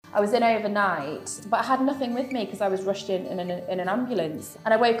I was in overnight, but I had nothing with me because I was rushed in an ambulance.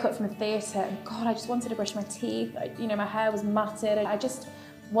 And I woke up from the theatre and God, I just wanted to brush my teeth. My hair was matted. I just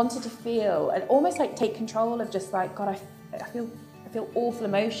wanted to feel and almost like take control of just like, God, I feel awful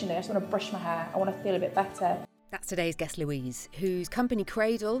emotionally. I just want to brush my hair. I want to feel a bit better. That's today's guest, Louise, whose company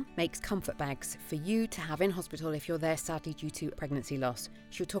Cradle makes comfort bags for you to have in hospital if you're there sadly due to pregnancy loss.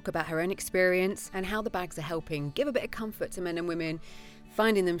 She'll talk about her own experience and how the bags are helping give a bit of comfort to men and women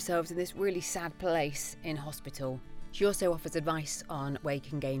finding themselves in this really sad place in hospital. She also offers advice on where you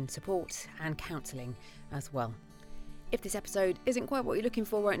can gain support and counselling as well. If this episode isn't quite what you're looking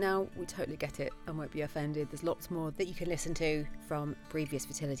for right now, we totally get it and won't be offended. There's lots more that you can listen to from previous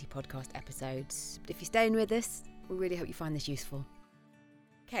fertility podcast episodes. But if you're staying with us, we really hope you find this useful.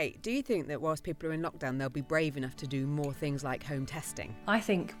 Kate, do you think that whilst people are in lockdown, they'll be brave enough to do more things like home testing? I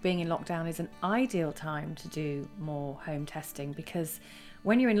think being in lockdown is an ideal time to do more home testing because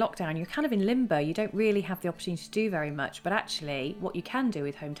when you're in lockdown, you're kind of in limbo. You don't really have the opportunity to do very much. But actually, what you can do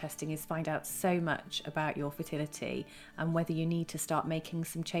with home testing is find out so much about your fertility and whether you need to start making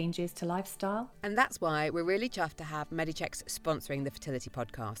some changes to lifestyle. And that's why we're really chuffed to have Medichecks sponsoring the Fertility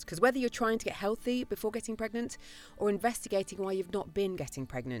Podcast. Because whether you're trying to get healthy before getting pregnant or investigating why you've not been getting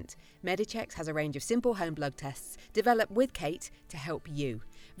pregnant, Medichecks has a range of simple home blood tests developed with Kate to help you.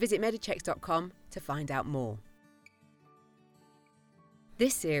 Visit medichecks.com to find out more.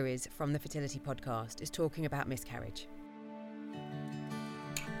 This series from the Fertility Podcast is talking about miscarriage.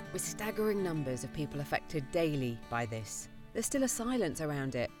 With staggering numbers of people affected daily by this, there's still a silence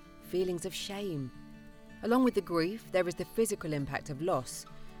around it, feelings of shame. Along with the grief, there is the physical impact of loss,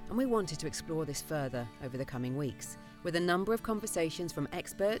 and we wanted to explore this further over the coming weeks, with a number of conversations from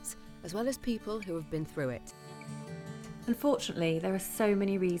experts as well as people who have been through it. Unfortunately, there are so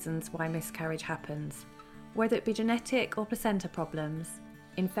many reasons why miscarriage happens, whether it be genetic or placenta problems,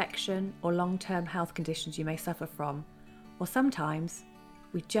 infection or long-term health conditions you may suffer from, or sometimes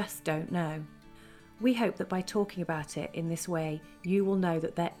we just don't know. We hope that by talking about it in this way, you will know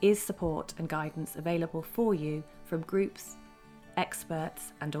that there is support and guidance available for you from groups,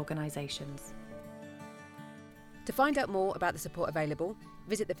 experts and organisations. To find out more about the support available,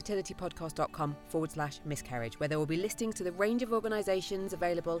 visit thefertilitypodcast.com/miscarriage, where there will be listings to the range of organisations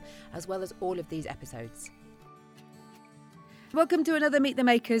available, as well as all of these episodes. Welcome to another Meet the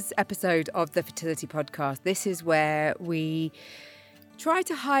Makers episode of the Fertility Podcast. This is where we try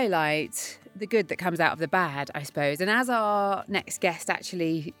to highlight the good that comes out of the bad, I suppose. And as our next guest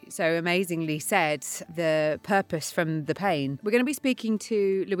actually so amazingly said, the purpose from the pain. We're going to be speaking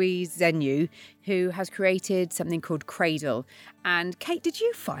to Louise Zenu, who has created something called Cradle. And Kate, did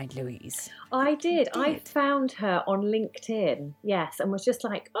you find Louise? I did. I found her on LinkedIn, yes, and was just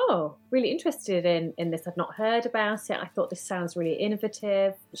like, oh, really interested in this. I've not heard about it. I thought this sounds really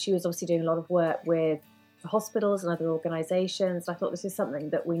innovative. She was obviously doing a lot of work with hospitals and other organisations. I thought this is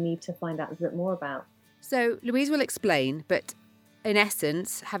something that we need to find out a bit more about. So Louise will explain, but in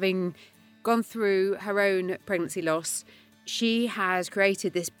essence, having gone through her own pregnancy loss, she has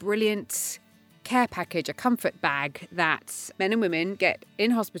created this brilliant care package, a comfort bag that men and women get in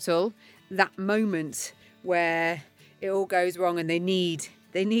hospital, that moment where it all goes wrong and they need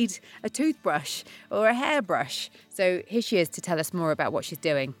a toothbrush or a hairbrush. So here she is to tell us more about what she's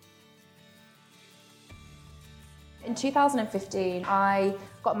doing. In 2015, I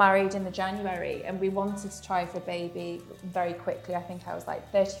got married in the January and we wanted to try for a baby very quickly. I think I was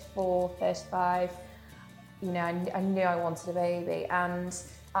like 34, 35. I knew I wanted a baby and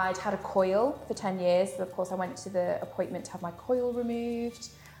I'd had a coil for 10 years. So of course, I went to the appointment to have my coil removed.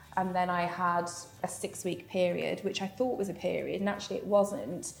 And then I had a 6-week period, which I thought was a period, and actually it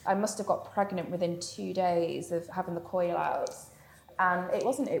wasn't. I must have got pregnant within 2 days of having the coil out. And it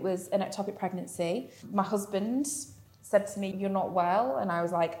wasn't, it was an ectopic pregnancy. My husband said to me, "You're not well." And I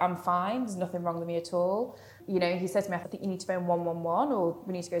was like, "I'm fine, there's nothing wrong with me at all." He said to me, "I think you need to phone 111 or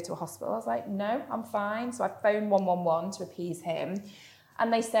we need to go to a hospital." I was like, "No, I'm fine." So I phoned 111 to appease him.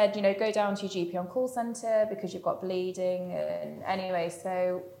 And they said, go down to your GP on call centre because you've got bleeding. And anyway,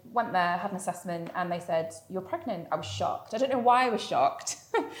 so went there, had an assessment, and they said, "You're pregnant." I was shocked. I don't know why I was shocked.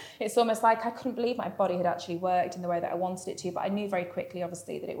 It's almost like I couldn't believe my body had actually worked in the way that I wanted it to, but I knew very quickly,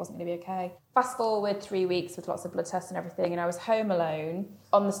 obviously, that it wasn't going to be okay. Fast forward 3 weeks with lots of blood tests and everything, and I was home alone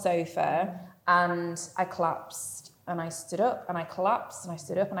on the sofa, and I collapsed. And I stood up, and I collapsed, and I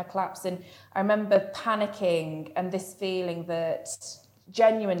stood up, and I collapsed. And I remember panicking and this feeling that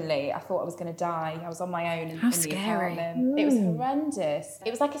genuinely I thought I was going to die. I was on my own in the apartment. It was horrendous.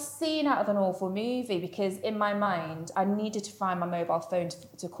 It was like a scene out of an awful movie because in my mind I needed to find my mobile phone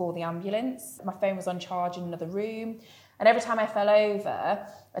to call the ambulance. My phone was on charge in another room, And every time I fell over,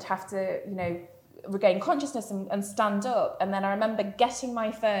 I'd have to, regain consciousness and stand up. And then I remember getting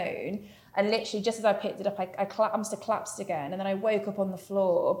my phone, and literally just as I picked it up, I must have collapsed again. And then I woke up on the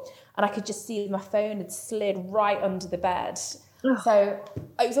floor and I could just see my phone had slid right under the bed. So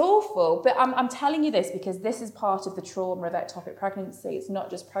it was awful, but I'm telling you this because this is part of the trauma of ectopic pregnancy. It's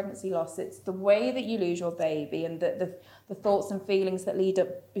not just pregnancy loss, it's the way that you lose your baby and the thoughts and feelings that lead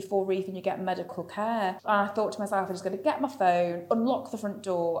up before even you get medical care. And I thought to myself, I'm just going to get my phone, unlock the front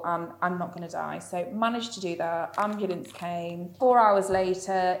door, and I'm not going to die. So managed to do that. Ambulance came. 4 hours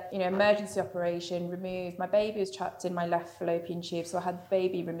later, emergency operation, removed. My baby was trapped in my left fallopian tube, so I had the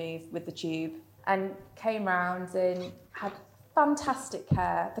baby removed with the tube, and came round and had fantastic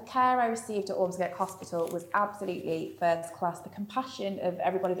care. The care I received at Ormskirk Hospital was absolutely first class. The compassion of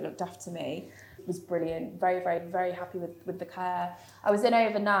everybody that looked after me was brilliant. Very, very, very happy with the care. I was in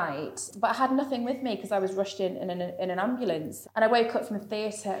overnight, but I had nothing with me because I was rushed in an ambulance. And I woke up from the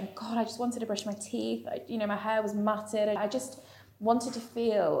theatre and God, I just wanted to brush my teeth. My hair was matted. And I just wanted to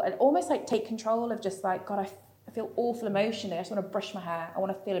feel and almost like take control of just like, God, I feel awful emotionally. I just want to brush my hair. I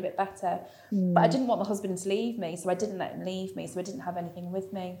want to feel a bit better. But I didn't want the husband to leave me, so I didn't let him leave me, so I didn't have anything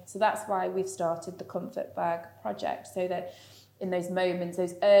with me. So that's why we've started the Comfort Bag project, so that in those moments,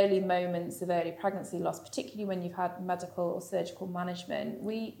 those early moments of early pregnancy loss, particularly when you've had medical or surgical management,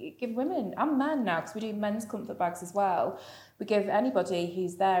 we give women and men now, because we do men's comfort bags as well, we give anybody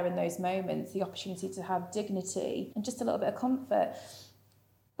who's there in those moments the opportunity to have dignity and just a little bit of comfort.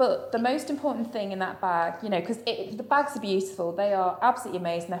 But the most important thing in that bag, because the bags are beautiful, they are absolutely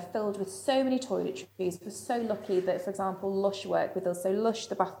amazing. They're filled with so many toiletries. We're so lucky that, for example, Lush work with us. So Lush,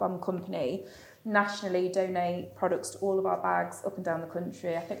 the bath bomb company, nationally donate products to all of our bags up and down the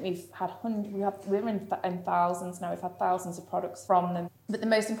country. I think we're in thousands now. We've had thousands of products from them. But the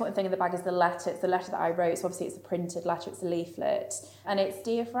most important thing in the bag is the letter. It's the letter that I wrote. So obviously it's a printed letter, it's a leaflet. And it's,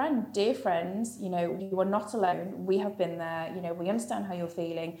 dear friends, you are not alone. We have been there. We understand how you're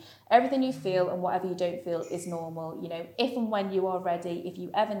feeling. Everything you feel and whatever you don't feel is normal. If and when you are ready, if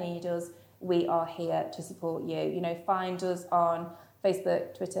you ever need us, we are here to support you. Find us on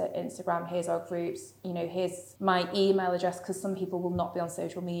Facebook, Twitter, Instagram. Here's our groups. Here's my email address, because some people will not be on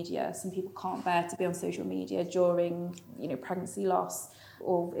social media. Some people can't bear to be on social media during, pregnancy loss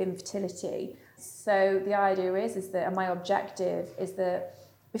or infertility. So the idea is that, and my objective is that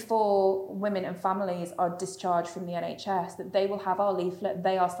before women and families are discharged from the NHS, that they will have our leaflet,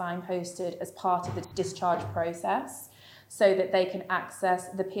 they are signposted as part of the discharge process, so that they can access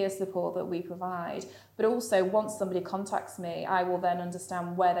the peer support that we provide. But also, once somebody contacts me, I will then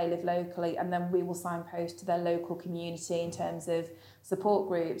understand where they live locally, and then we will signpost to their local community in terms of support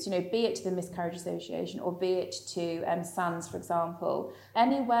groups, be it to the Miscarriage Association or be it to SANS, for example.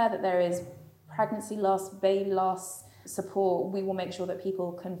 Anywhere that there is pregnancy loss, baby loss, support, we will make sure that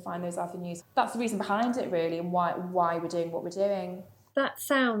people can find those avenues. That's the reason behind it, really, and why we're doing what we're doing. That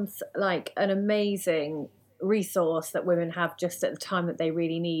sounds like an amazing resource that women have just at the time that they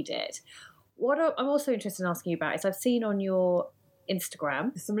really need it. What I'm also interested in asking you about is, I've seen on your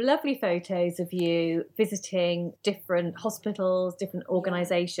Instagram some lovely photos of you visiting different hospitals, different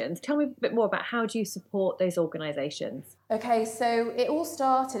organisations. Tell me a bit more about how do you support those organisations? Okay, so it all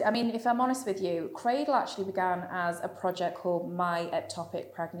started, if I'm honest with you, Cradle actually began as a project called My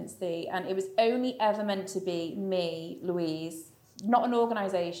Ectopic Pregnancy, and it was only ever meant to be me, Louise, not an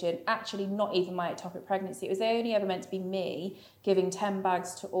organisation, actually not even My Ectopic Pregnancy. It was only ever meant to be me giving 10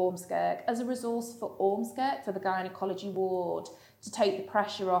 bags to Ormskirk as a resource for Ormskirk, for the gynaecology ward, to take the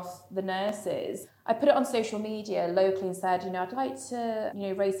pressure off the nurses. I put it on social media locally and said, I'd like to,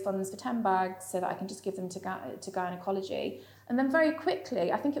 raise funds for 10 bags so that I can just give them to gynaecology. And then very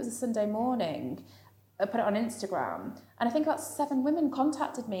quickly, I think it was a Sunday morning, I put it on Instagram, and I think about 7 women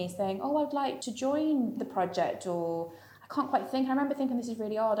contacted me saying, oh, I'd like to join the project, or I can't quite think. I remember thinking, this is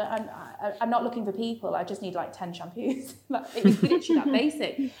really odd. I'm not looking for people. I just need 10 shampoos. It was literally that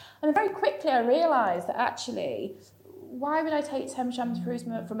basic. And then very quickly I realised that actually, why would I take 10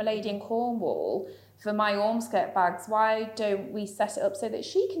 shampoos from a lady in Cornwall for my Ormskirk bags? Why don't we set it up so that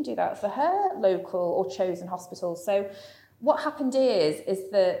she can do that for her local or chosen hospital? So what happened is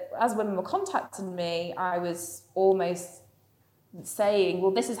that as women were contacting me, I was almost saying,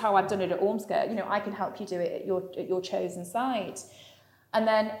 well, this is how I've done it at Ormskirk. I can help you do it at your chosen site. And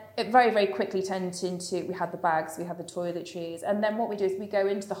then it very, very quickly turned into, we had the bags, we had the toiletries. And then what we do is we go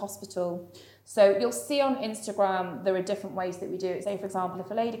into the hospital. So you'll see on Instagram, there are different ways that we do it. Say, for example, if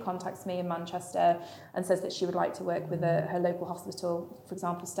a lady contacts me in Manchester and says that she would like to work with her local hospital, for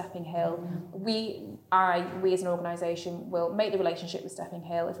example, Stepping Hill, we as an organisation will make the relationship with Stepping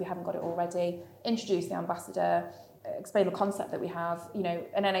Hill, if we haven't got it already, introduce the ambassador, explain the concept that we have. You know,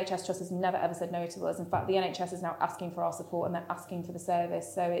 an NHS trust has never ever said no to us. In fact, the NHS is now asking for our support and they're asking for the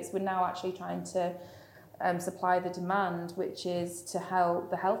service. So we're now actually trying to supply the demand, which is to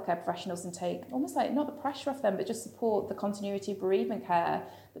help the healthcare professionals and take almost like not the pressure off them, but just support the continuity of bereavement care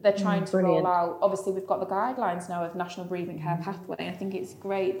that they're trying to roll out. Obviously, we've got the guidelines now of National Bereavement Care Pathway. I think it's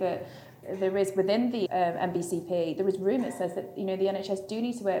great that there is within the NBCP, there is room that says that, you know, the NHS do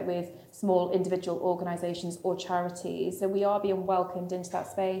need to work with small individual organisations or charities. So we are being welcomed into that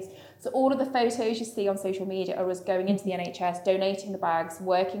space. So all of the photos you see on social media are us going into the NHS, donating the bags,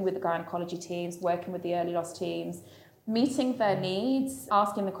 working with the gynaecology teams, working with the early loss teams, meeting their needs,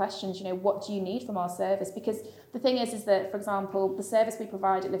 asking the questions, you know, what do you need from our service? Because the thing is that, for example, the service we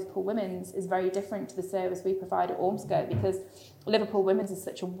provide at Liverpool Women's is very different to the service we provide at Ormskirk, because Liverpool Women's is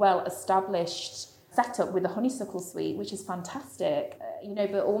such a well-established setup with the honeysuckle suite, which is fantastic. You know,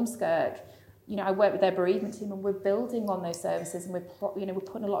 but Ormskirk, you know, I work with their bereavement team and we're building on those services and we're putting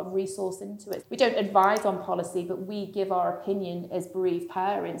a lot of resource into it. We don't advise on policy, but we give our opinion as bereaved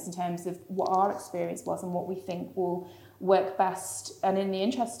parents in terms of what our experience was and what we think will work best and in the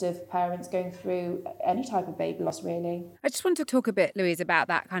interest of parents going through any type of baby loss, really. I just want to talk a bit, Louise, about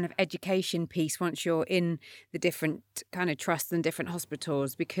that kind of education piece once you're in the different kind of trusts and different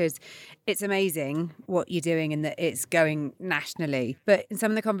hospitals, because it's amazing what you're doing and that it's going nationally. But in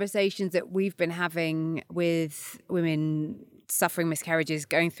some of the conversations that we've been having with women suffering miscarriages,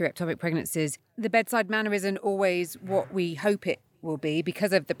 going through ectopic pregnancies, the bedside manner isn't always what we hope it will be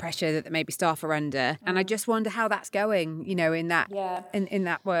because of the pressure that maybe staff are under. And I just wonder how that's going, you know, in that in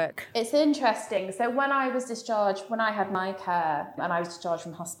that work. It's interesting. So when I was discharged, when I had my care and I was discharged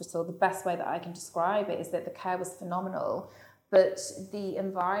from hospital, the best way that I can describe it is that the care was phenomenal. But the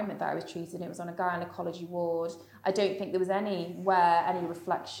environment that I was treated in, it was on a gynecology ward. I don't think there was any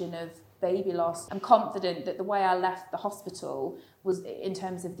reflection of baby loss. I'm confident that the way I left the hospital was, in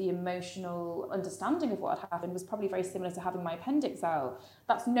terms of the emotional understanding of what had happened, was probably very similar to having my appendix out.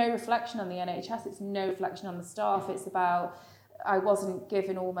 That's no reflection on the NHS, it's no reflection on the staff. It's about, I wasn't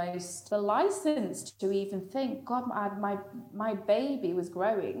given almost the license to even think, God, my baby was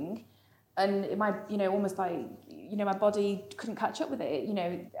growing and my, you know, almost like, you know, my body couldn't catch up with it. You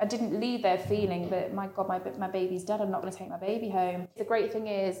know, I didn't leave there feeling that, my God, my baby's dead, I'm not going to take my baby home. The great thing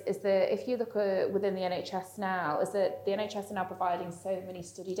is that if you look at within the NHS now, is that the NHS are now providing so many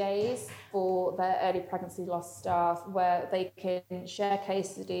study days for their early pregnancy loss staff where they can share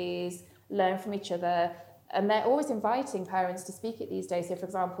case studies, learn from each other. And they're always inviting parents to speak at these days. So, for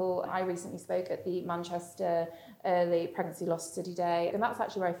example, I recently spoke at the Manchester Early Pregnancy Loss Study Day, and that's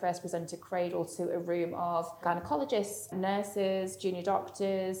actually where I first presented Cradle to a room of gynecologists, nurses, junior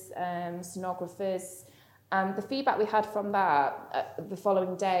doctors, sonographers. The feedback we had from that the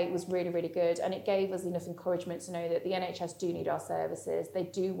following day was really, really good, and it gave us enough encouragement to know that the NHS do need our services. They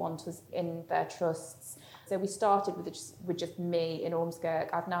do want us in their trusts. So we started with just me in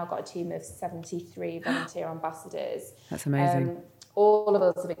Ormskirk. I've now got a team of 73 volunteer ambassadors. That's amazing. All of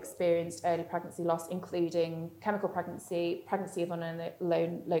us have experienced early pregnancy loss, including chemical pregnancy, pregnancy of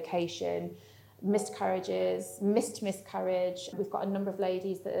unknown location, miscarriages, missed miscarriage. We've got a number of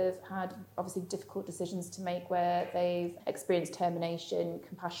ladies that have had obviously difficult decisions to make where they've experienced termination,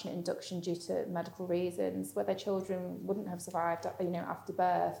 compassionate induction due to medical reasons, where their children wouldn't have survived, you know, after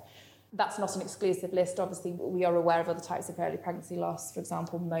birth. That's not an exclusive list. Obviously, we are aware of other types of early pregnancy loss, for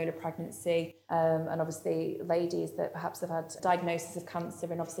example, molar pregnancy, and obviously ladies that perhaps have had diagnosis of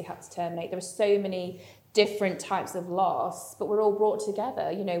cancer and obviously had to terminate. There are so many different types of loss, but we're all brought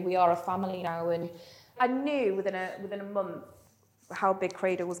together. You know, we are a family now, and I knew within a month how big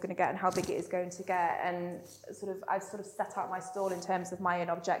Cradle was going to get and how big it is going to get, and I've set out my stall in terms of my own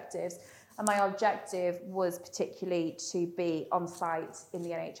objectives. And my objective was particularly to be on site in the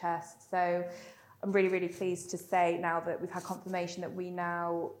NHS. So I'm really, really pleased to say now that we've had confirmation that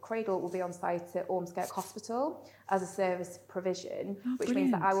Cradle will be on site at Ormskirk Hospital as a service provision, which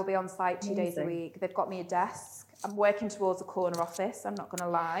means that I will be on site 2 days a week. They've got me a desk. I'm working towards a corner office, I'm not going to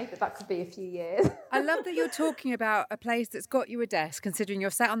lie, but that could be a few years. I love that you're talking about a place that's got you a desk, considering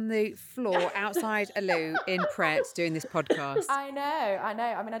you're sat on the floor outside a loo in Pret doing this podcast. I know.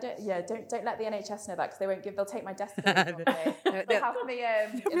 I mean, don't let the NHS know that, because they'll take my desk away from me. They'll have me...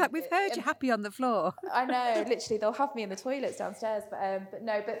 They'll be like, we've heard you're happy on the floor. I know, literally, they'll have me in the toilets downstairs.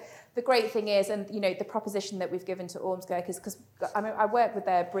 But the great thing is, and, you know, the proposition that we've given to Ormskirk is, because, I mean, I work with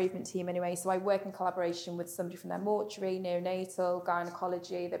their bereavement team anyway, so I work in collaboration with somebody from their mortuary, neonatal,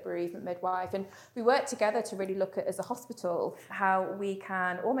 gynecology, the bereavement midwife. And we work together to really look at, as a hospital, how we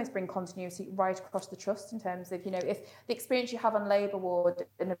can almost bring continuity right across the trust in terms of, if the experience you have on labour ward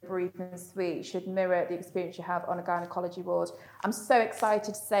in a bereavement suite should mirror the experience you have on a gynecology ward. I'm so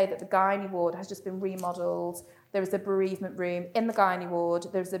excited to say that the gynae ward has just been remodelled. There is a bereavement room in the gynae ward.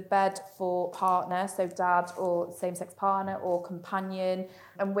 There's a bed for partner, so dad or same-sex partner or companion.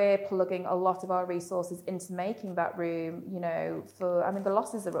 And we're plugging a lot of our resources into making that room, the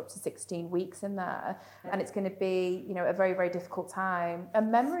losses are up to 16 weeks in there. And it's going to be, a very, very difficult time. A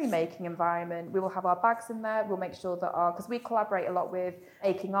memory-making environment. We will have our bags in there. We'll make sure that because we collaborate a lot with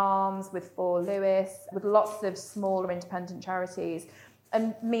Aching Arms, with For Lewis, with lots of smaller independent charities.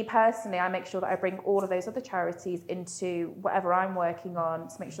 And me personally, I make sure that I bring all of those other charities into whatever I'm working on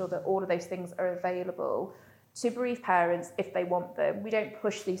to make sure that all of those things are available to bereaved parents if they want them. We don't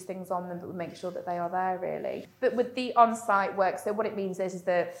push these things on them, but we make sure that they are there, really. But with the on-site work, so what it means is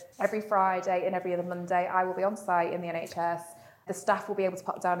that every Friday and every other Monday, I will be on site in the NHS. The staff will be able to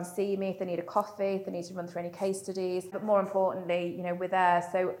pop down and see me if they need a coffee, if they need to run through any case studies. But more importantly, we're there.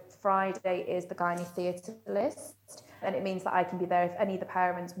 So Friday is the gynae theatre list. And it means that I can be there if any of the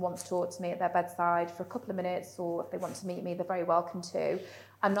parents want to talk to me at their bedside for a couple of minutes, or if they want to meet me, they're very welcome to.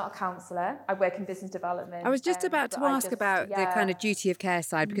 I'm not a counsellor. I work in business development. I was just about to ask about the kind of duty of care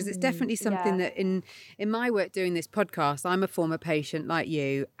side, because it's definitely something that in my work doing this podcast, I'm a former patient like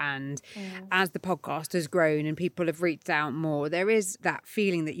you. And as the podcast has grown and people have reached out more, there is that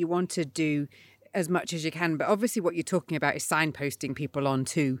feeling that you want to do as much as you can, but obviously what you're talking about is signposting people on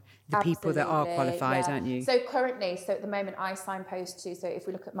to the people that are qualified, aren't you? So currently, at the moment I signpost to, so if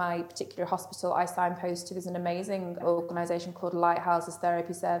we look at my particular hospital, I signpost to, there's an amazing organisation called Lighthouses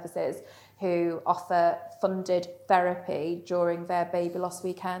Therapy Services who offer funded therapy during their baby loss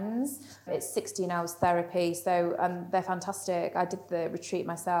weekends. It's 16 hours therapy, so they're fantastic. I did the retreat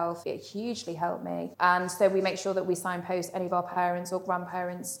myself. It hugely helped me. And so we make sure that we signpost any of our parents or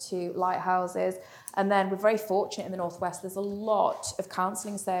grandparents to Lighthouses. And then we're very fortunate in the Northwest. There's a lot of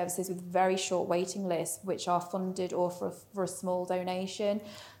counselling services with very short waiting lists, which are funded or for a small donation.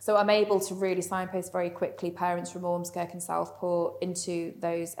 So I'm able to really signpost very quickly parents from Ormskirk and Southport into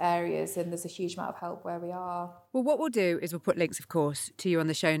those areas. And there's a huge amount of help where we are. Well, what we'll do is we'll put links, of course, to you on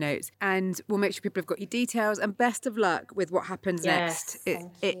the show notes, and we'll make sure people have got your details, and best of luck with what happens next.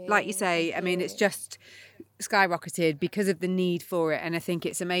 It, like you say, I mean, it's just skyrocketed because of the need for it, and I think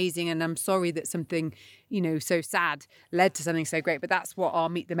it's amazing, and I'm sorry that something so sad led to something so great, but that's what our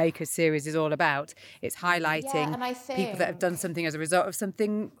Meet the Makers series is all about. It's highlighting people that have done something as a result of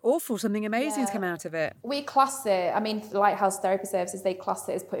something awful, something amazing has come out of it. We class it, Lighthouse Therapy Services, they class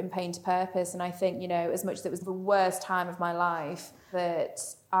it as putting pain to purpose, and I think, as much as it was the worst time of my life, that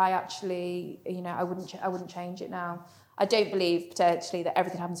I actually, I wouldn't change it now. I don't believe potentially that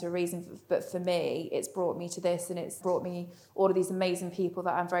everything happens for a reason, but for me, it's brought me to this, and it's brought me all of these amazing people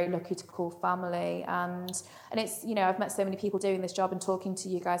that I'm very lucky to call family. And it's, I've met so many people doing this job and talking to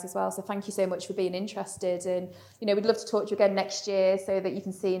you guys as well. So thank you so much for being interested. And, we'd love to talk to you again next year so that you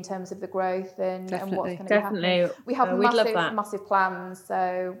can see in terms of the growth and what's going to be happening. We have massive plans.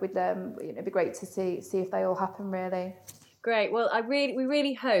 So it'd be great to see if they all happen, really. Great. Well, we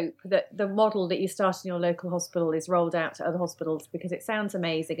really hope that the model that you started in your local hospital is rolled out to other hospitals, because it sounds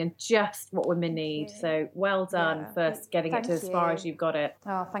amazing and just what women need. So well done for getting it to as far as you've got it.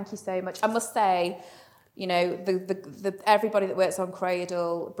 Oh, thank you so much. I must say, the everybody that works on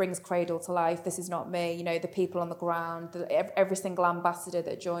Cradle brings Cradle to life. This is not me. The people on the ground, every single ambassador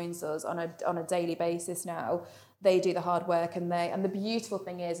that joins us on a daily basis now, they do the hard work, and the beautiful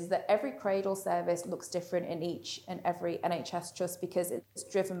thing is that every Cradle service looks different in each and every NHS trust, because it's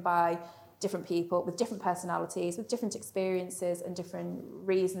driven by different people with different personalities, with different experiences and different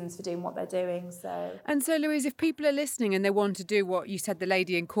reasons for doing what they're doing. So Louise, if people are listening and they want to do what you said, the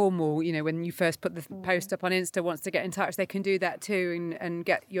lady in Cornwall, when you first put the post up on Insta, wants to get in touch, they can do that too and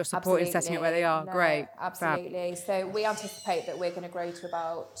get your support in setting it where they are. Great. Absolutely. Fab. So we anticipate that we're going to grow to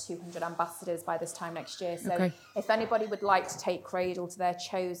about 200 ambassadors by this time next year. So if anybody would like to take Cradle to their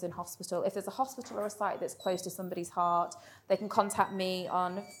chosen hospital, if there's a hospital or a site that's close to somebody's heart, they can contact me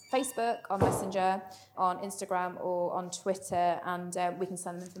on Facebook, on Messenger, on Instagram or on Twitter, and we can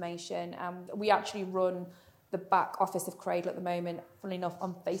send them information. We actually run the back office of Cradle at the moment, funnily enough,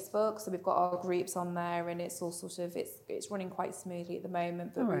 on Facebook. So we've got our groups on there, and it's all it's running quite smoothly at the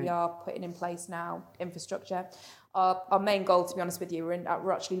moment, but we are putting in place now infrastructure. Our main goal, to be honest with you,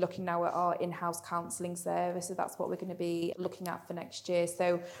 we're actually looking now at our in-house counselling service, so that's what we're going to be looking at for next year.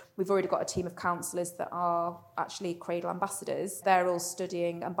 So we've already got a team of counsellors that are actually Cradle ambassadors. They're all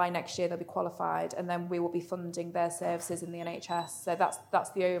studying, and by next year they'll be qualified, and then we will be funding their services in the NHS. So that's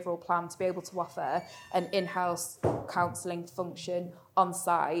the overall plan, to be able to offer an in-house counselling function on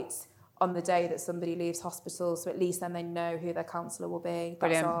site on the day that somebody leaves hospital, so at least then they know who their counsellor will be.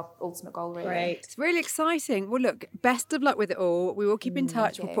 That's our ultimate goal, really. Great. It's really exciting. Well, look, best of luck with it all. We will keep in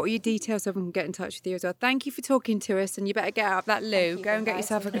touch. We'll put all your details so we can get in touch with you as well. Thank you for talking to us, and you better get out of that loo. Go and get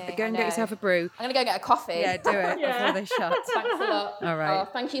yourself a brew. I'm going to go get a coffee. Yeah, do it before they shut. Thanks a lot. All right. Oh,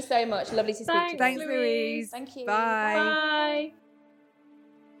 thank you so much. Lovely to speak to you. Thanks, Louise. Thank you. Bye. Bye.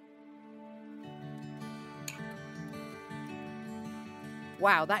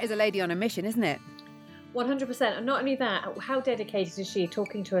 Wow, that is a lady on a mission, isn't it? 100%. And not only that, how dedicated is she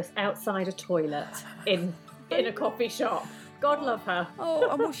talking to us outside a toilet in a coffee shop? God love her. Oh,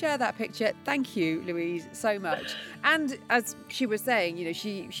 and we'll share that picture. Thank you, Louise, so much. And as she was saying, you know,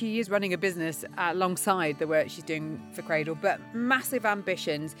 she is running a business alongside the work she's doing for Cradle, but massive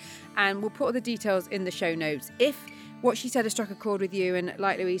ambitions. And we'll put all the details in the show notes. If what she said has struck a chord with you, and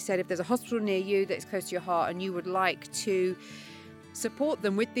like Louise said, if there's a hospital near you that's close to your heart and you would like to support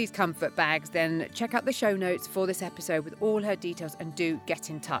them with these comfort bags, then check out the show notes for this episode with all her details and do get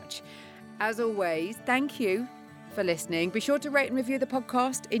in touch. As always, thank you for listening. Be sure to rate and review the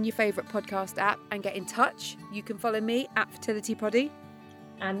podcast in your favourite podcast app and get in touch. You can follow me at FertilityPoddy.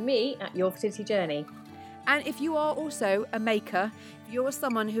 And me at Your Fertility Journey. And if you are also a maker, if you're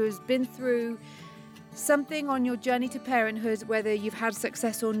someone who has been through something on your journey to parenthood, whether you've had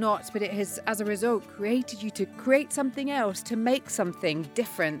success or not, but it has, as a result, created you to create something else, to make something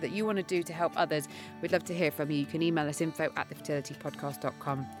different that you want to do to help others, we'd love to hear from you. You can email us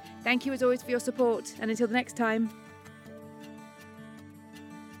info@thefertilitypodcast.com. Thank you as always for your support, and until the next time.